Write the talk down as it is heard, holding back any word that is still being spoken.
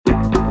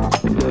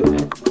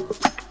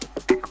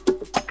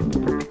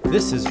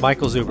This is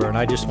Michael Zuber, and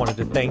I just wanted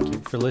to thank you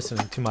for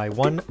listening to my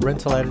One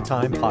Rental at a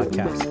Time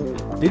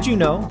podcast. Did you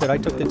know that I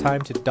took the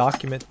time to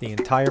document the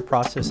entire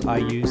process I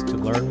used to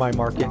learn my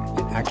market and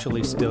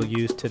actually still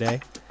use today?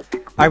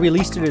 I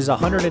released it as a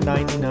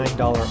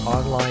 $199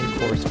 online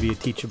course via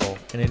Teachable,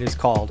 and it is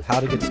called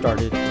How to Get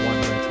Started One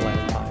Rental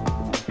at a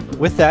Time.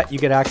 With that, you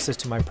get access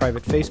to my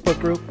private Facebook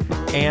group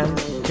and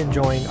can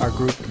join our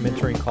group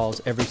mentoring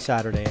calls every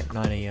Saturday at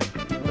 9 a.m.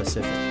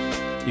 Pacific.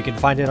 You can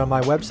find it on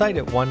my website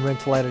at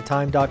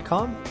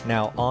onerentalatatime.com.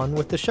 Now on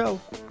with the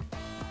show.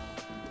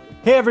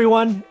 Hey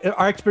everyone,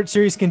 our expert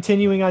series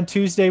continuing on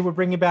Tuesday. We're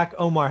bringing back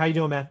Omar. How you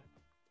doing, man?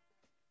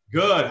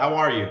 Good. How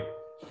are you?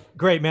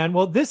 Great, man.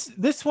 Well, this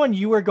one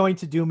you are going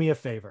to do me a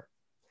favor.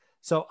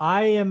 So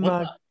I'm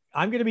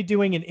going to be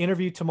doing an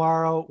interview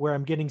tomorrow where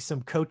I'm getting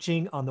some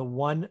coaching on the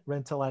One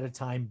Rental at a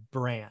Time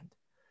brand.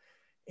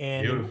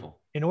 And beautiful.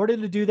 In order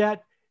to do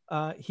that,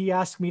 he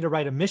asked me to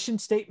write a mission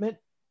statement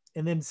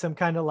and then some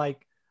kind of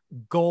like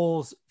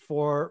goals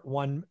for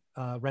one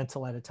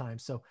rental at a time.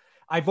 So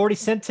I've already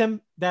sent him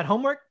that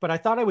homework, but I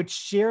thought I would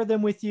share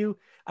them with you.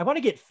 I want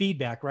to get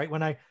feedback, right?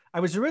 When I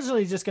was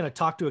originally just going to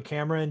talk to a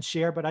camera and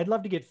share, but I'd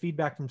love to get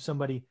feedback from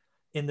somebody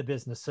in the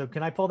business. So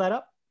can I pull that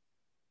up?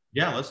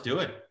 Yeah, let's do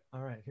it.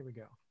 All right, here we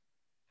go.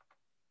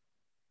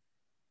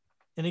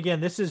 And again,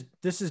 this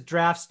is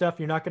draft stuff.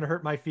 You're not going to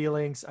hurt my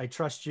feelings. I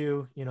trust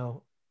you. You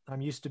know,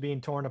 I'm used to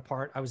being torn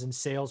apart. I was in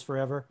sales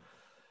forever.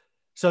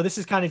 So this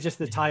is kind of just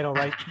the title,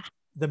 right?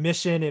 The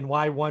mission and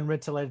why one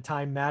rental at a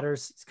time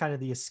matters. It's kind of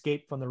the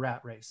escape from the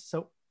rat race.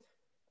 So,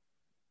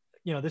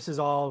 you know, this is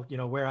all, you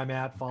know, where I'm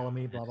at, follow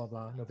me, blah, blah,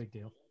 blah. No big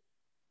deal.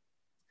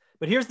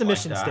 But here's the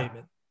mission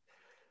statement.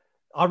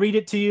 I'll read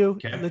it to you,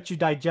 let you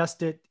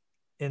digest it.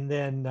 And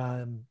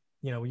then,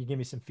 you know, you give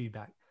me some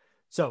feedback.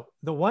 So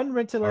the One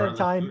Rental at a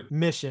Time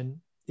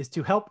mission is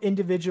to help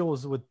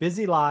individuals with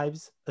busy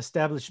lives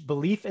establish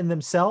belief in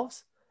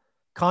themselves,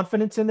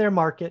 confidence in their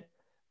market,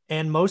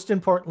 and most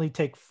importantly,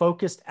 take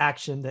focused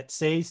action that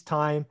saves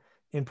time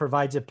and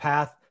provides a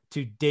path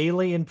to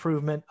daily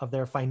improvement of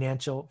their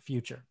financial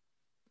future.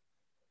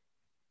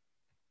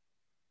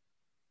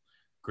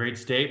 Great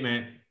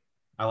statement.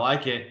 I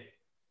like it.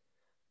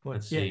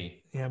 Let's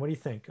see. Yeah. What do you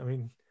think? I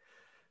mean,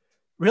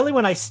 really,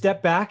 when I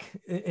step back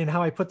in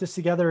how I put this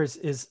together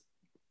is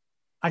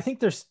I think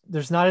there's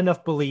not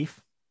enough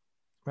belief,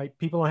 right?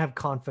 People don't have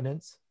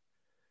confidence.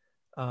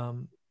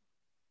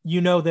 You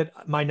know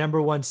that my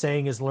number one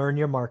saying is learn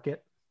your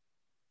market.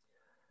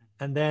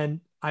 And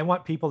then I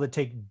want people to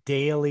take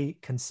daily,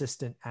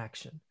 consistent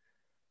action.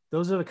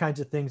 Those are the kinds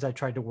of things I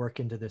tried to work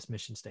into this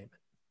mission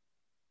statement.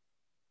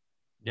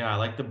 Yeah, I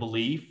like the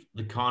belief,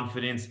 the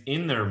confidence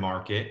in their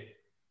market,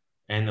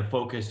 and the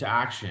focus to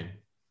action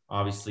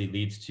obviously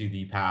leads to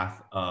the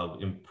path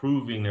of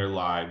improving their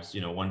lives,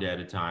 you know, one day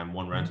at a time,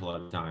 one rental at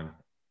a time.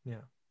 Yeah.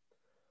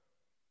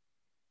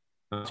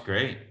 That's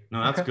great.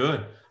 No, that's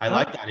good. I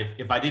like that.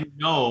 If I didn't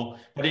know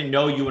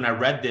you when I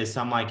read this,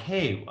 I'm like,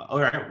 hey,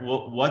 all right,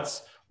 well,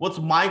 what's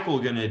Michael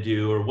going to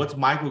do, or what's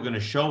Michael going to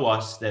show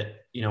us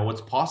that, you know, what's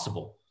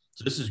possible.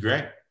 So this is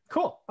great.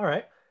 Cool. All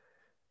right.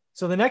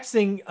 So the next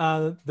thing,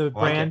 the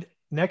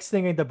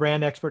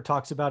brand expert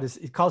talks about is,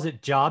 it calls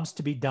it jobs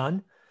to be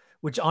done,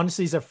 which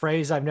honestly is a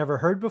phrase I've never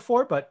heard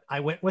before, but I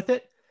went with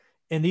it.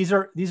 And these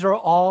are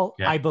all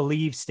I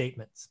believe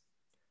statements.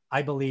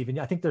 I believe, and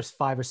I think there's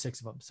 5 or 6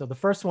 of them. So the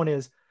first one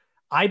is,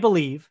 I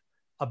believe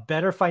a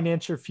better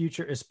financial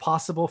future is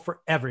possible for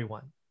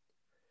everyone.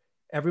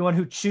 Everyone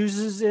who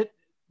chooses it,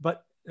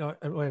 but I'm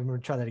going to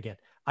try that again.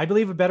 I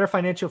believe a better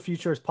financial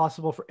future is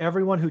possible for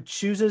everyone who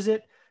chooses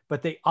it,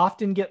 but they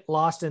often get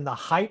lost in the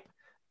hype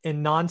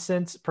and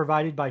nonsense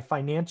provided by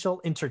financial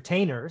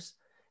entertainers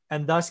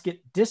and thus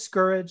get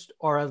discouraged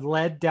or are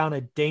led down a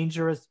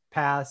dangerous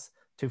path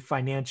to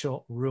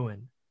financial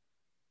ruin.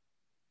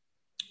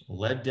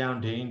 Led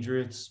down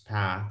dangerous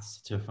paths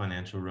to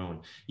financial ruin.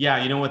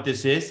 Yeah, you know what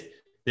this is?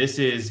 This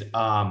is,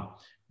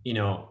 you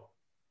know,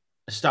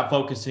 stop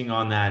focusing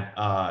on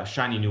that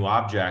shiny new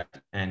object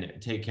and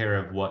take care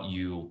of what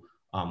you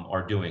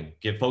are doing.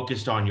 Get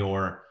focused on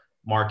your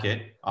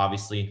market,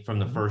 obviously, from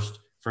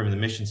the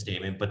mission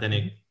statement, but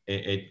then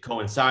it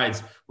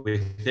coincides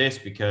with this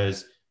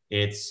because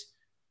it's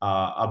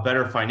a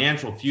better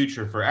financial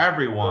future for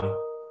everyone.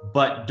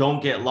 But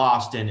don't get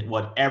lost in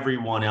what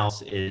everyone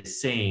else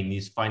is saying.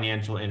 These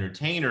financial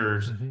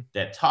entertainers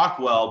that talk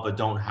well, but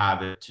don't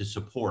have it to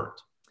support.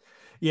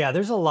 Yeah,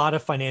 there's a lot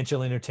of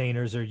financial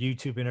entertainers or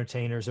YouTube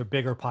entertainers or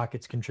bigger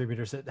pockets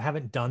contributors that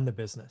haven't done the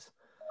business,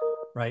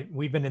 right?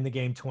 We've been in the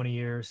game 20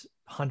 years,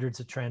 hundreds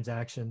of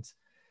transactions.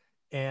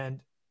 And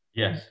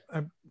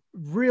I'm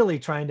really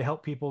trying to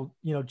help people,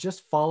 you know,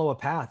 just follow a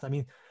path. I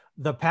mean,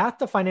 the path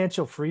to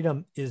financial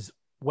freedom is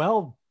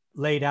well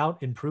laid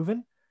out and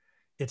proven.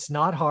 It's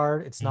not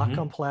hard. It's not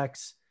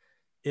complex.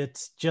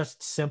 It's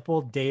just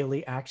simple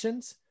daily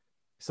actions.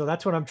 So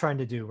that's what I'm trying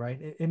to do.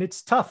 Right. And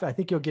it's tough. I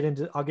think I'll get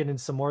into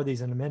some more of these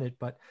in a minute,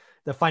 but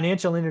the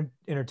financial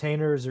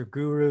entertainers or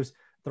gurus,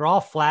 they're all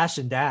flash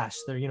and dash.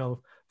 They're, you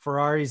know,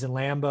 Ferraris and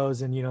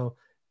Lambos and, you know,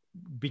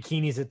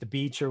 bikinis at the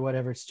beach or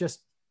whatever. It's just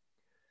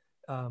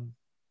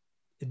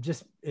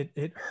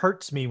it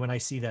hurts me when I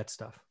see that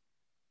stuff.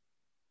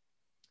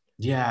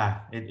 Yeah,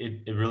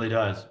 it really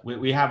does.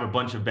 We have a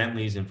bunch of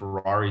Bentleys and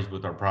Ferraris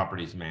with our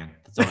properties, man.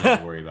 That's all we have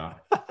to worry about.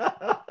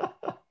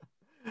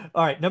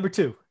 All right, number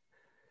 2.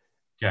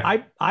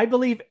 Okay. I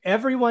believe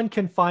everyone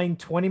can find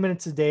 20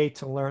 minutes a day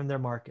to learn their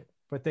market,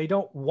 but they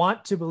don't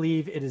want to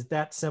believe it is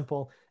that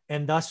simple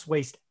and thus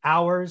waste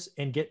hours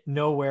and get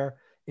nowhere,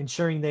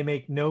 ensuring they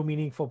make no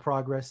meaningful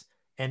progress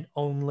and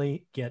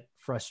only get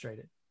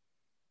frustrated.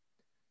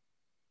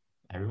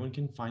 Everyone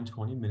can find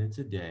 20 minutes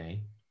a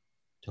day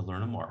to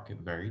learn a market.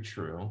 Very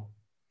true.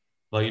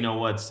 But you know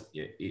what's,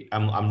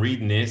 I'm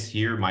reading this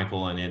here,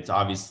 Michael, and it's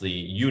obviously,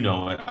 you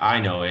know it,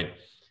 I know it.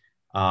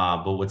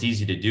 But what's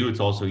easy to do, it's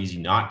also easy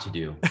not to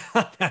do.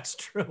 That's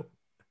true.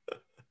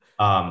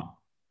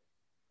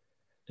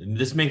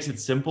 This makes it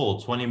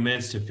simple. 20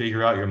 minutes to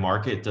figure out your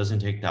market. It doesn't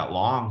take that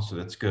long. So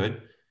that's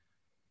good.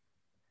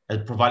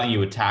 Providing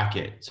you attack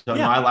it. So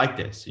Yeah. no, I like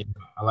this.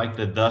 I like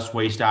the thus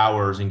waste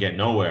hours and get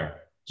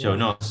nowhere. So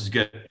no, this is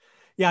good.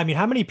 Yeah. I mean,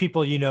 how many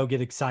people, get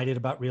excited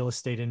about real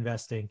estate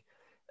investing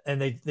and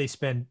they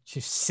spend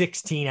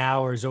 16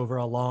 hours over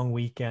a long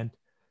weekend,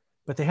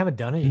 but they haven't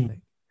done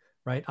anything,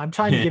 right? I'm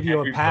trying to give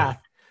you a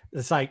path.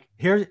 It's like,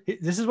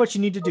 this is what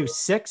you need to do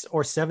 6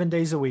 or 7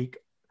 days a week,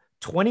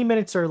 20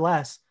 minutes or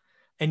less.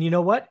 And you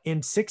know what?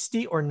 In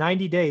 60 or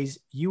 90 days,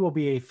 you will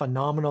be a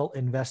phenomenal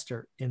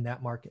investor in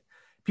that market.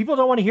 People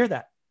don't want to hear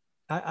that.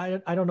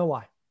 I don't know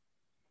why.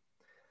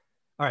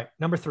 All right.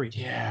 Number 3.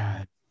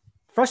 Yeah.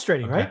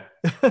 Frustrating, okay.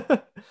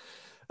 Right?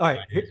 All right.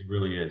 It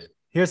really is.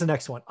 Here's the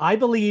next one. I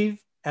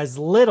believe as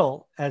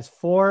little as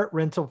 4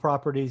 rental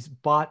properties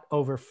bought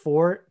over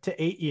 4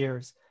 to 8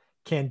 years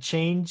can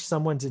change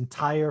someone's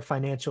entire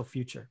financial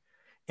future.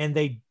 And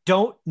they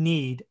don't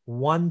need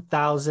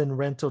 1,000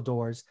 rental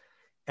doors,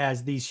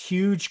 as these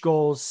huge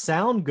goals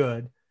sound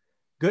good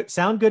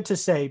to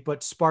say,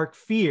 but spark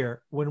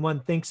fear when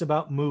one thinks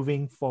about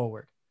moving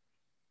forward.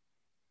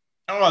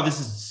 Oh, this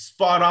is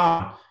spot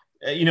on.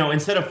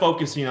 Instead of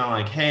focusing on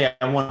like, hey,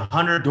 I want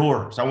 100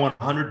 doors.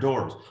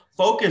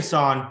 Focus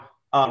on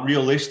a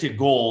realistic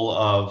goal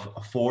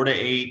of 4 to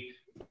 8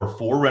 or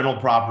 4 rental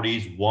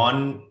properties,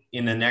 one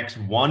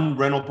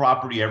rental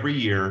property every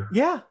year.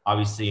 Yeah.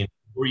 Obviously in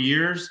 4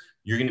 years,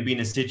 you'll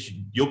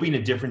be in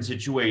a different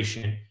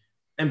situation.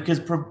 And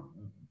because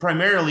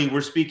primarily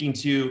we're speaking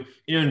to,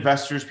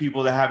 investors,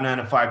 people that have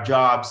 9-to-5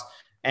 jobs,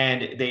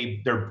 and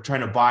they're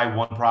trying to buy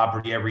one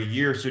property every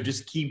year. So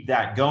just keep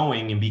that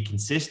going and be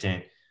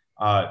consistent.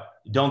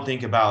 Don't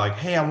think about like,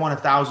 hey, I want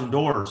 1,000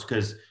 doors,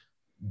 because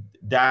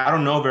I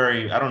don't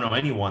know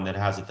anyone that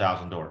has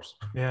 1,000 doors.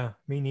 Yeah,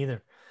 me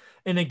neither.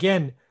 And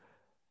again,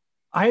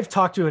 I've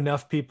talked to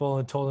enough people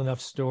and told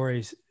enough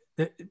stories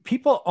that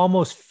people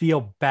almost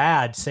feel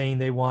bad saying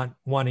they want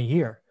one a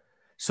year.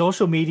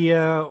 Social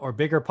media or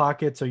Bigger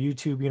Pockets or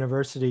YouTube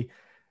University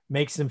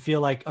makes them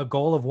feel like a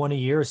goal of one a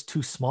year is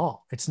too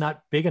small. It's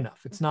not big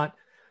enough. It's not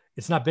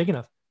big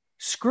enough.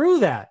 Screw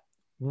that.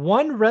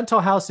 One rental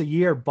house a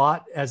year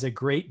bought as a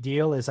great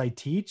deal, as I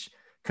teach,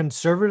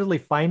 conservatively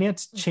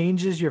financed,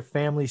 changes your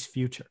family's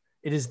future.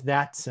 It is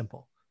that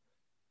simple.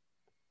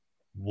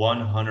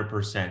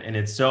 100%. And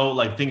it's so,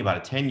 like, think about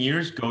it. 10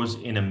 years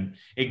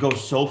it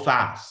goes so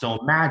fast. So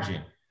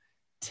imagine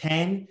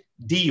 10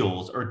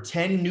 deals or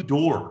 10 new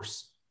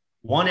doors,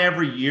 one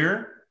every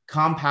year,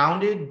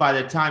 compounded by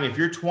the time, if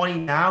you're 20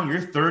 now and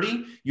you're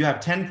 30, you have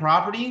 10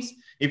 properties.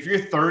 If you're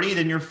 30,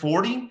 then you're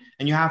 40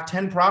 and you have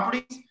 10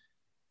 properties.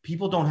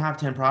 People don't have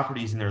 10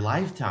 properties in their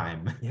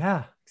lifetime.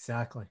 Yeah,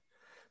 exactly.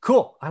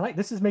 Cool.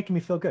 This is making me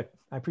feel good.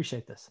 I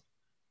appreciate this.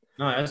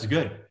 No, that's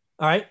good.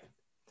 All right.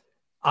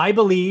 I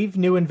believe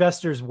new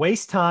investors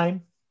waste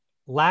time,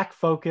 lack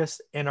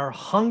focus, and are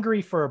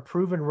hungry for a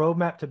proven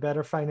roadmap to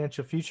better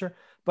financial future.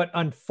 But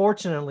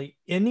unfortunately,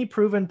 any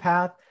proven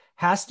path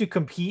has to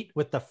compete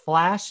with the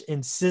flash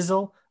and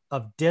sizzle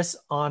of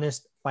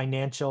dishonest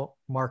financial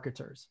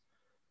marketers.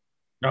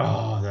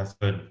 Oh, that's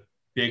good.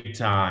 Big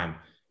time.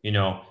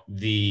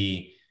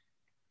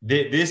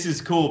 This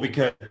is cool,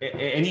 because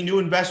any new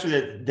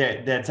investor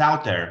that's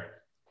out there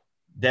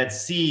that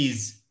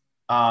sees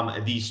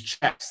these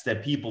checks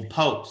that people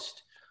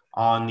post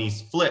on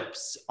these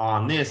flips,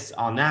 on this,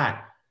 on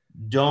that,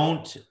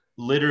 don't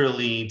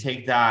literally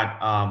take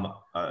that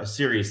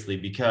seriously,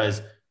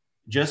 because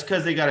just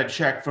because they got a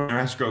check from an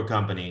escrow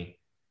company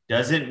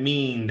doesn't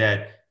mean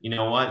that,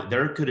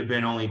 there could have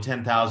been only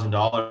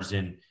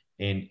 $10,000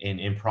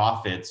 in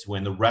profits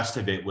when the rest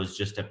of it was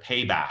just a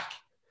payback.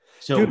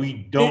 So dude, we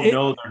don't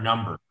know their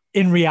number.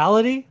 In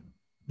reality,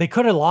 they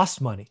could have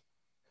lost money.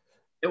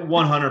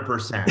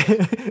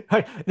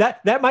 100%.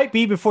 That might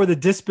be before the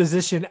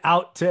disposition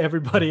out to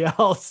everybody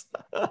else.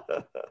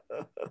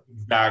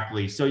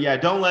 Exactly. So yeah,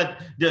 don't let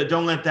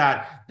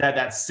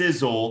that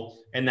sizzle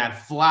and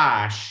that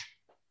flash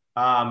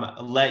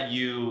let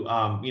you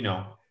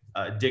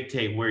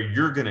dictate where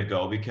you're gonna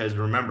go, because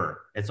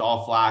remember, it's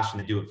all flash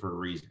and they do it for a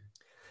reason.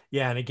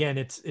 Yeah, and again,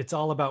 it's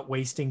all about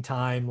wasting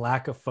time,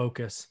 lack of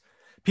focus.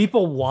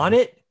 People want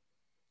it,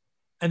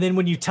 and then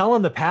when you tell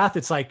them the path,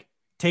 it's like,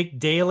 take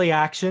daily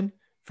action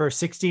for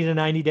 60 to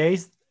 90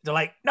 days, they're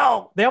like,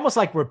 no, they almost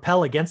like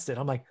repel against it.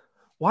 I'm like,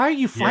 why are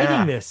you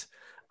fighting this?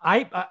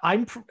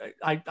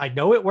 I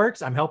know it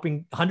works. I'm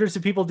helping hundreds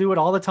of people do it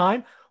all the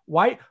time.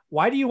 Why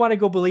do you want to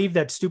go believe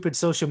that stupid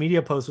social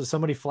media post with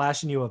somebody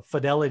flashing you a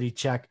fidelity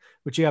check,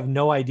 which you have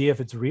no idea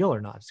if it's real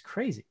or not? It's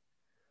crazy.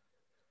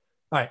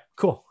 All right,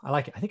 cool. I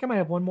like it. I think I might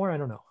have one more. I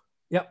don't know.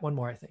 Yep. One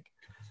more, I think.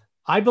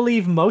 I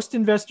believe most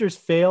investors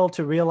fail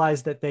to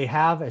realize that they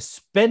have a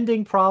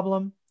spending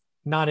problem,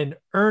 not an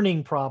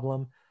earning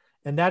problem.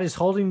 And that is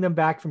holding them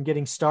back from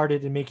getting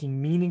started and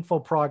making meaningful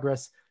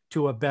progress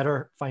to a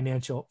better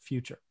financial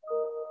future.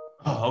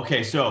 Oh,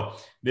 okay. So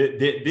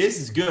this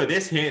is good.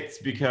 This hits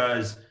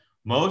because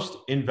most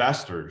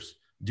investors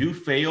do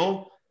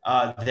fail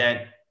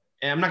and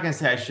I'm not going to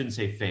say, I shouldn't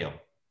say fail.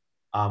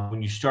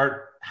 When you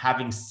start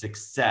having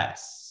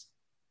success,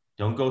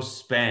 don't go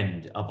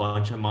spend a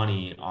bunch of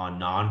money on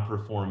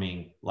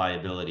non-performing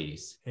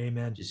liabilities.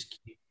 Amen. Just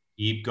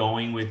keep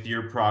going with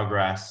your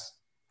progress.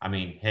 I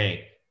mean,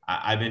 hey,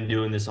 I've been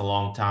doing this a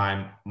long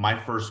time. My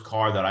first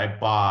car that I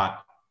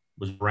bought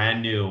was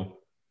brand new,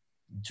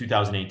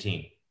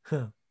 2018.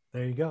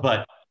 There you go.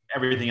 But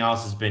everything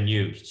else has been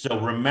used. So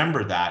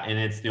remember that. And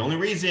it's the only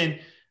reason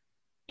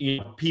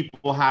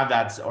people have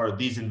that, or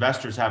these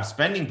investors have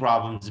spending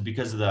problems, is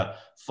because of the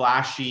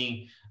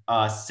flashy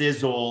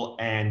sizzle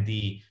and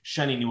the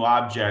shiny new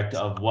object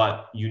of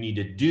what you need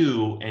to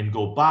do and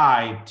go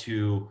buy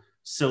to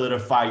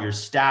solidify your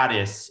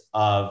status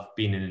of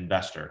being an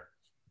investor.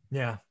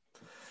 Yeah.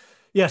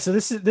 Yeah. So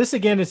this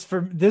again is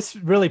this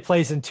really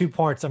plays in two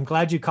parts. I'm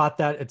glad you caught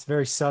that. It's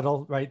very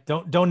subtle, right?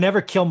 Don't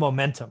never kill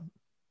momentum,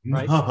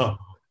 right? No.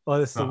 Oh,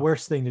 that's the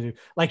worst thing to do.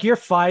 Like you're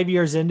 5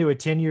 years into a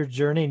 10-year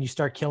journey and you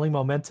start killing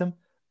momentum.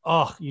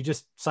 Oh, you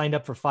just signed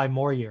up for 5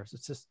 more years.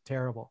 It's just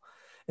terrible.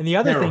 And the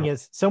other thing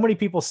is, so many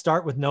people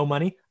start with no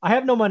money. I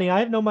have no money. I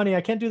have no money.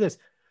 I can't do this.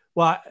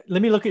 Well,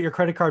 let me look at your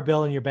credit card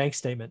bill and your bank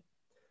statement,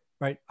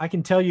 right? I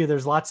can tell you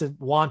there's lots of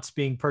wants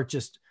being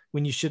purchased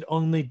when you should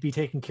only be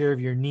taking care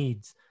of your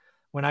needs.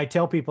 When I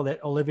tell people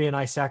that Olivia and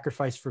I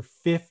sacrificed for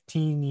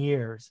 15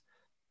 years,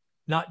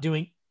 not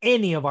doing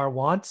any of our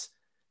wants,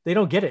 they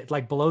don't get it. It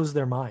like blows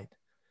their mind.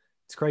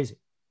 It's crazy.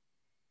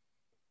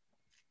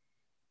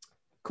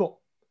 Cool.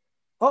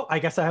 Oh, I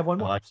guess I have one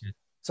more.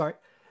 Sorry.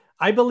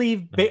 I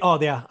believe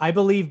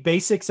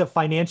basics of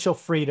financial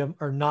freedom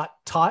are not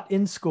taught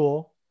in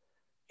school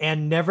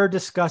and never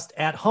discussed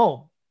at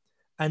home.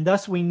 And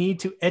thus we need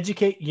to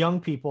educate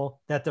young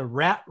people that the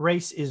rat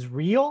race is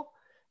real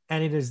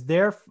and it is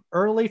their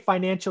early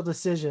financial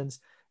decisions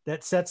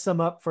that sets them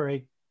up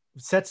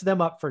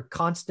for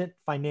constant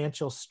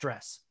financial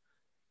stress.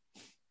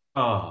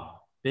 Oh,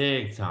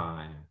 big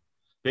time.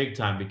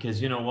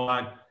 Because you know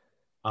what?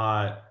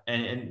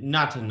 And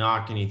not to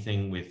knock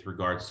anything with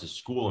regards to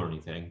school or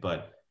anything,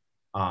 but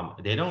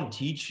they don't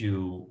teach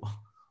you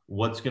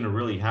what's going to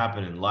really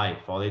happen in life.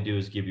 All they do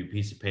is give you a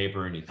piece of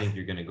paper and you think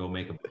you're going to go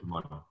make a bunch of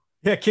money.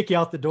 Yeah, kick you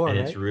out the door. And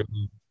right? it's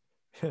really,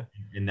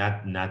 and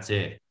that's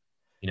it.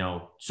 You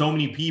know, so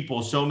many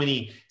people, so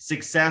many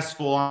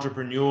successful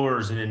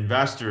entrepreneurs and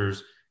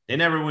investors, they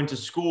never went to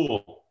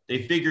school.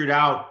 They figured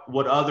out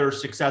what other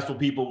successful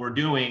people were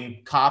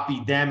doing,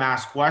 copied them,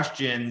 asked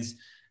questions,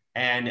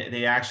 and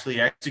they actually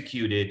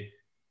executed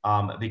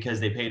because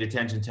they paid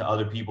attention to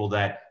other people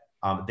that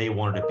they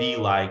wanted to be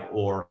like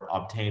or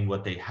obtain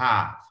what they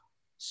have.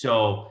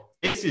 So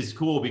this is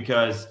cool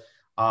because,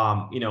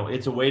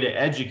 it's a way to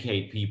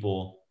educate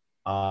people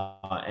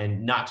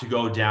and not to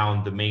go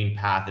down the main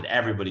path that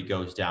everybody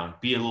goes down.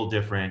 Be a little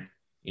different,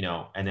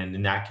 and then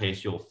in that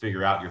case, you'll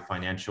figure out your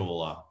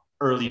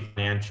early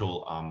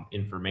financial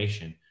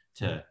information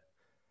to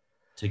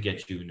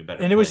get you in a better And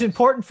place. it was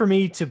important for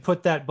me to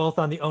put that both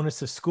on the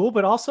onus of school,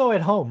 but also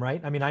at home,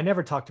 right? I mean, I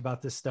never talked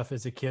about this stuff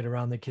as a kid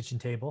around the kitchen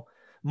table.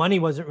 Money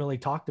wasn't really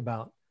talked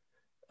about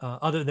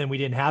other than we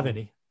didn't have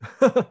any.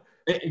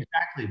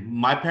 Exactly.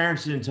 My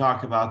parents didn't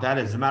talk about that.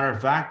 As a matter of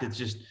fact, it's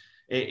just,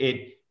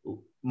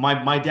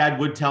 my dad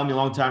would tell me a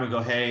long time ago,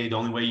 hey, the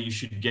only way you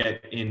should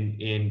get in,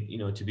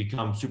 to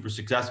become super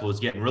successful is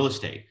get in real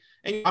estate.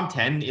 And I'm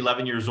 10,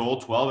 11 years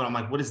old, 12. And I'm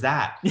like, what is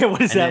that? Yeah.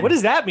 What is that? Then, what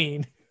does that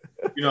mean?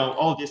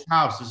 Oh, this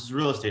house, this is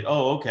real estate.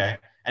 Oh, okay.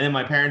 And then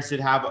my parents did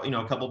have,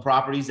 a couple of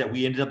properties that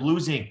we ended up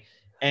losing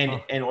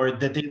or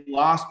that they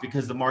lost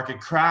because the market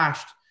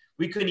crashed.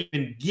 We couldn't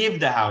even give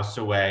the house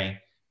away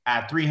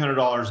at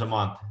 $300 a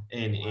month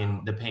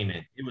in the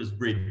payment. It was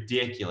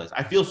ridiculous.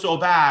 I feel so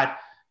bad,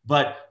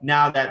 but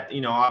now that,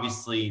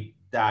 obviously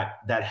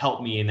that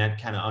helped me and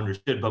that kind of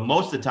understood. But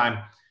most of the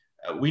time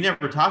we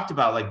never talked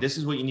about like, this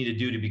is what you need to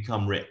do to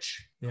become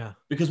rich. Yeah.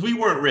 Because we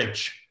weren't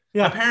rich.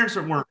 Yeah. My parents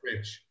weren't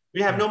rich.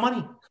 We have no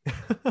money.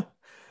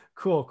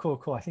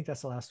 Cool. I think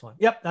that's the last one.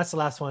 Yep. That's the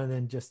last one. And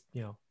then just,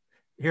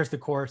 here's the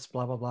course,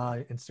 blah, blah, blah,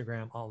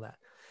 Instagram, all that.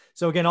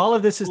 So again, all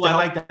of this is, I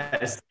like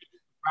that.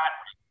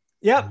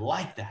 Yeah. I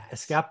like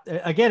that.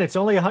 Again, it's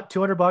only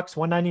 $200,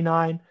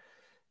 $199.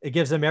 It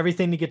gives them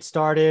everything to get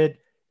started.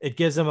 It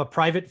gives them a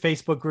private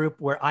Facebook group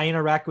where I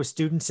interact with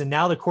students. And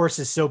now the course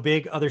is so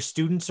big, other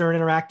students are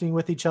interacting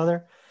with each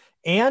other.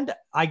 And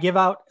I give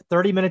out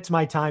 30 minutes of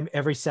my time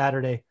every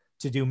Saturday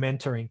to do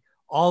mentoring,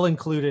 all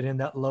included in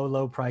that low,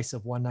 low price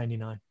of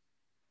 $199.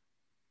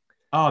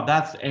 Oh,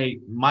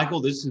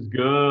 Michael, this is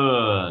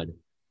good.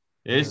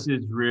 This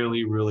is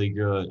really, really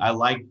good. I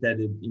like that,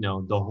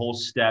 the whole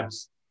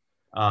steps,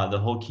 the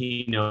whole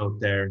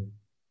keynote there.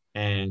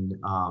 And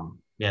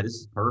yeah, this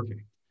is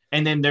perfect.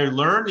 And then they're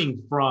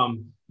learning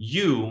from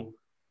you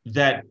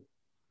that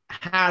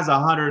has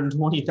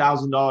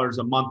 $120,000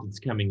 a month that's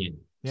coming in.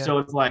 Yeah. So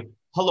it's like,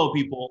 hello,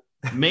 people,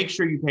 make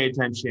sure you pay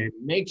attention.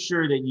 Make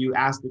sure that you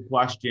ask the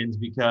questions,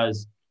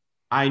 because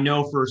I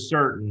know for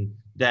certain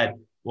that,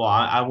 well,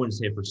 I wouldn't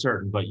say for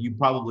certain, but you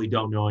probably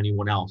don't know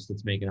anyone else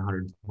that's making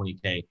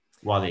 120K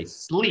while they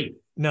sleep.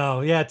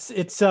 No, yeah,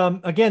 it's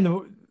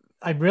again,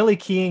 I'm really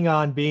keying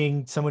on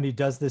being someone who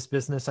does this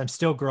business. I'm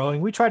still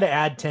growing. We try to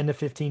add 10 to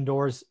 15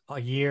 doors a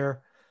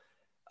year.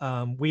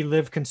 We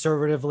live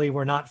conservatively.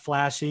 We're not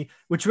flashy,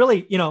 which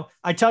really,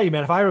 I tell you,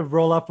 man, if I would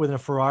roll up with a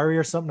Ferrari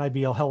or something, I'd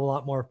be a hell of a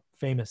lot more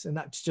famous. And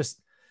that's just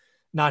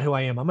not who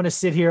I am. I'm going to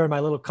sit here on my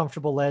little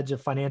comfortable ledge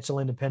of financial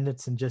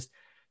independence and just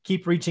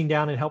keep reaching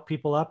down and help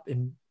people up.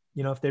 And,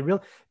 if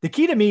the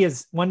key to me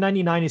is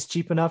 $199 is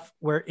cheap enough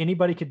where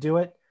anybody could do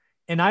it.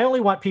 And I only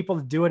want people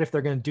to do it if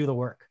they're going to do the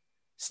work.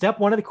 Step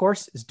 1 of the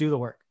course is do the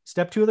work.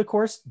 Step 2 of the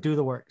course, do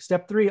the work.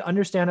 Step 3,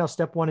 understand how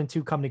step 1 and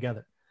 2 come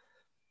together.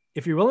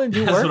 If you're willing to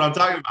do That's work, what I'm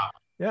talking about.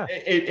 Yeah.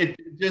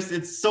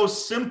 It's so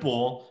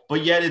simple,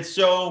 but yet it's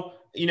so,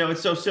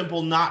 it's so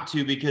simple not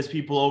to, because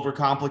people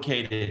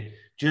overcomplicate it.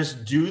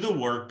 Just do the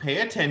work, pay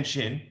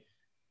attention,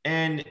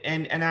 and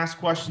ask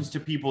questions to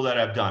people that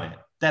have done it.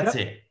 That's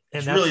it.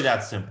 It's really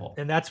that simple.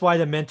 And that's why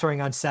the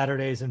mentoring on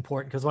Saturday is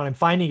important, because what I'm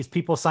finding is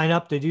people sign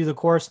up to do the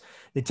course.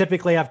 They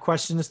typically have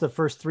questions the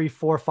first 3,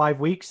 4, 5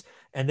 weeks,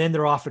 and then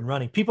they're off and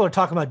running. People are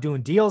talking about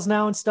doing deals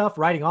now and stuff,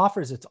 writing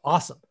offers. It's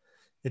awesome.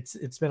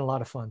 It's been a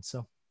lot of fun.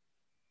 So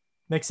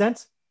make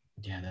sense?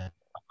 Yeah.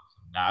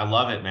 I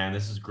love it, man.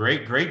 This is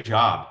great. Great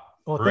job.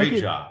 Well, great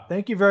job.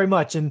 Thank you very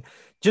much. And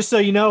just so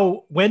you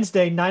know,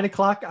 Wednesday,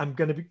 9:00, I'm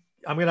going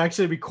to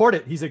actually record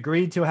it. He's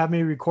agreed to have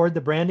me record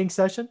the branding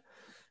session.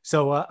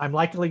 So I'm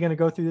likely going to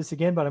go through this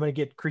again, but I'm going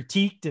to get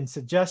critiqued and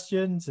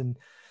suggestions, and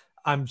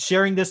I'm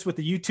sharing this with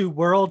the YouTube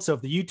world. So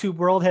if the YouTube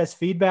world has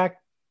feedback,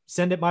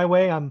 send it my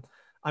way. I'm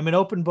an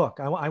open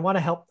book. I want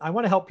to help. I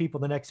want to help people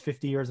the next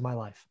 50 years of my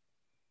life.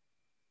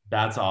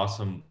 That's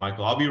awesome,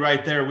 Michael. I'll be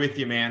right there with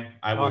you, man.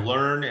 I will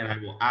learn and I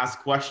will ask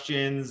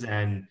questions,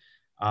 and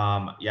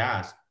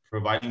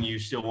providing you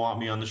still want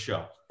me on the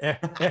show.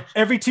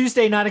 Every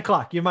Tuesday,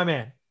 9:00. You're my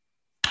man.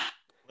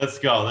 Let's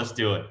go. Let's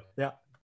do it. Yeah.